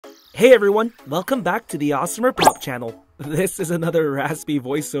Hey everyone, welcome back to the AWESMR Pop channel. This is another raspy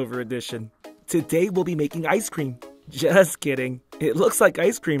voiceover edition. Today we'll be making ice cream. Just kidding. It looks like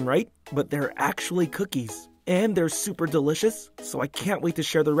ice cream, right? But they're actually cookies. And they're super delicious, so I can't wait to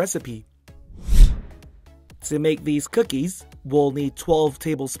share the recipe. To make these cookies, we'll need 12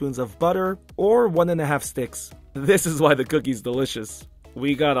 tablespoons of butter or 1.5 sticks. This is why the cookie's delicious.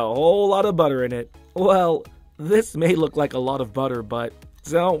 We got a whole lot of butter in it. Well, this may look like a lot of butter, but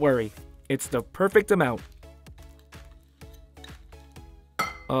don't worry, it's the perfect amount.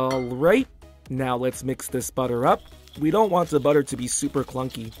 Alright, now let's mix this butter up. We don't want the butter to be super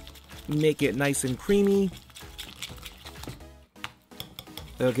clunky. Make it nice and creamy.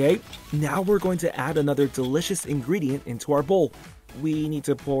 Okay, now we're going to add another delicious ingredient into our bowl. We need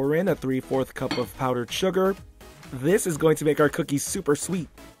to pour in a 3/4 cup of powdered sugar. This is going to make our cookies super sweet.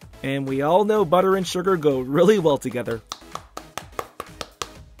 And we all know butter and sugar go really well together.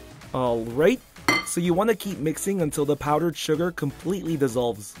 Alright, so you want to keep mixing until the powdered sugar completely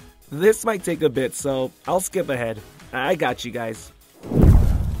dissolves. This might take a bit, so I'll skip ahead. I got you guys.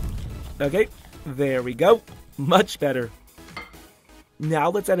 Okay, there we go. Much better. Now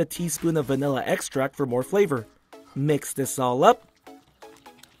let's add a teaspoon of vanilla extract for more flavor. Mix this all up.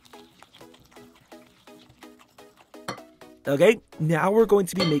 Okay, now we're going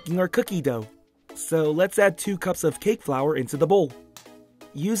to be making our cookie dough. So let's add 2 cups of cake flour into the bowl.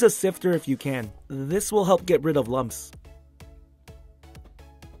 Use a sifter if you can. This will help get rid of lumps.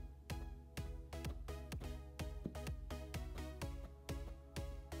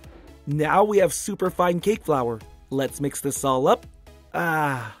 Now we have super fine cake flour. Let's mix this all up.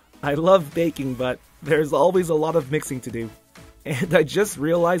 I love baking, but there's always a lot of mixing to do. And I just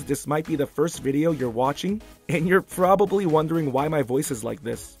realized this might be the first video you're watching, and you're probably wondering why my voice is like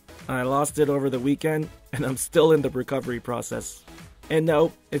this. I lost it over the weekend, and I'm still in the recovery process. And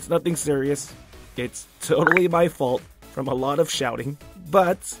no, it's nothing serious. It's totally my fault from a lot of shouting.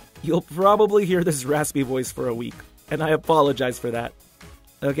 But you'll probably hear this raspy voice for a week, and I apologize for that.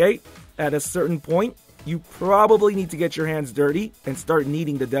 Okay, at a certain point, you probably need to get your hands dirty and start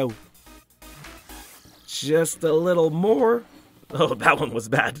kneading the dough. Just a little more. Oh, that one was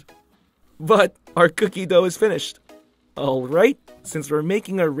bad. But our cookie dough is finished. Alright, since we're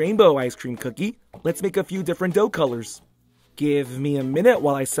making a rainbow ice cream cookie, let's make a few different dough colors. Give me a minute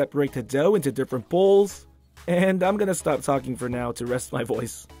while I separate the dough into different bowls, and I'm gonna stop talking for now to rest my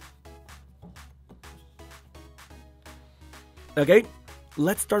voice. Okay,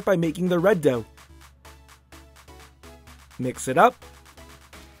 let's start by making the red dough. Mix it up.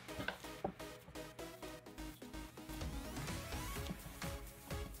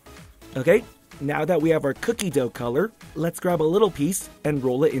 Okay, now that we have our cookie dough color, let's grab a little piece and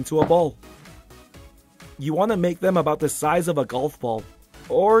roll it into a ball. You want to make them about the size of a golf ball,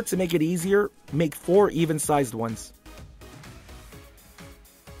 or to make it easier, make 4 even-sized ones.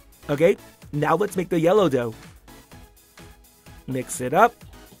 Okay, now let's make the yellow dough. Mix it up.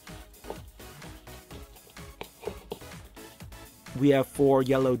 We have 4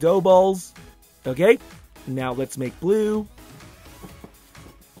 yellow dough balls. Okay, now let's make blue.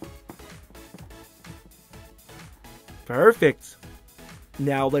 Perfect.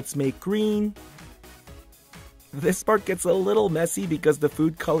 Now let's make green. This part gets a little messy because the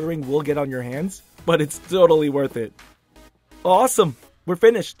food coloring will get on your hands, but it's totally worth it. Awesome! We're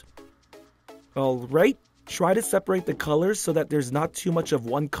finished. Alright, try to separate the colors so that there's not too much of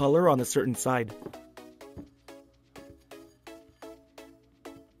one color on a certain side.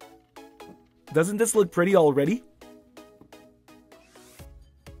 Doesn't this look pretty already?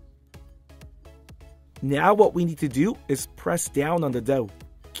 Now what we need to do is press down on the dough.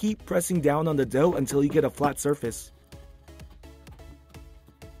 Keep pressing down on the dough until you get a flat surface.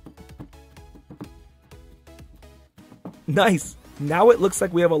 Nice! Now it looks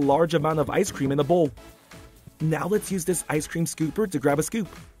like we have a large amount of ice cream in the bowl. Now let's use this ice cream scooper to grab a scoop.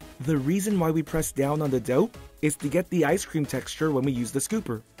 The reason why we press down on the dough is to get the ice cream texture when we use the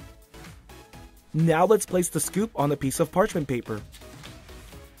scooper. Now let's place the scoop on a piece of parchment paper.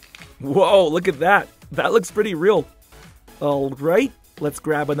 Whoa, look at that! That looks pretty real. Alright, let's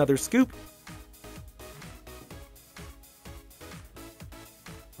grab another scoop.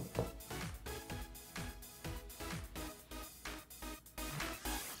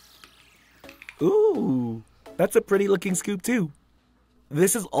 Ooh, that's a pretty looking scoop too.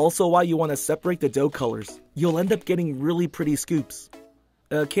 This is also why you want to separate the dough colors. You'll end up getting really pretty scoops.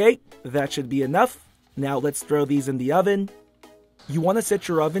 Okay, that should be enough. Now let's throw these in the oven. You want to set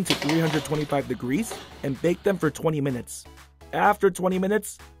your oven to 325 degrees and bake them for 20 minutes. After 20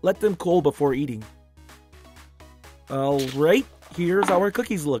 minutes, let them cool before eating. Alright, here's how our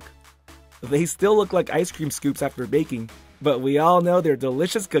cookies look. They still look like ice cream scoops after baking, but we all know they're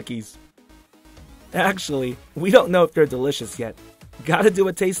delicious cookies. Actually, we don't know if they're delicious yet. Gotta do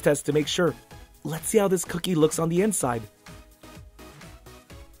a taste test to make sure. Let's see how this cookie looks on the inside.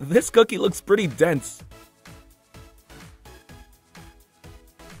 This cookie looks pretty dense.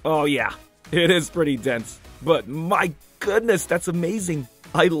 Oh yeah, it is pretty dense. But my goodness, that's amazing.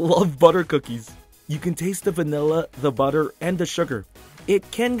 I love butter cookies. You can taste the vanilla, the butter, and the sugar. It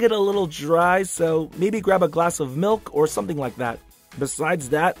can get a little dry, so maybe grab a glass of milk or something like that. Besides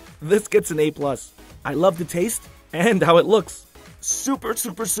that, this gets an A+. I love the taste and how it looks. Super,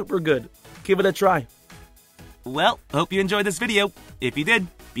 super, super good. Give it a try. Well, hope you enjoyed this video. If you did,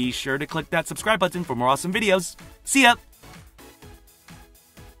 be sure to click that subscribe button for more awesome videos. See ya!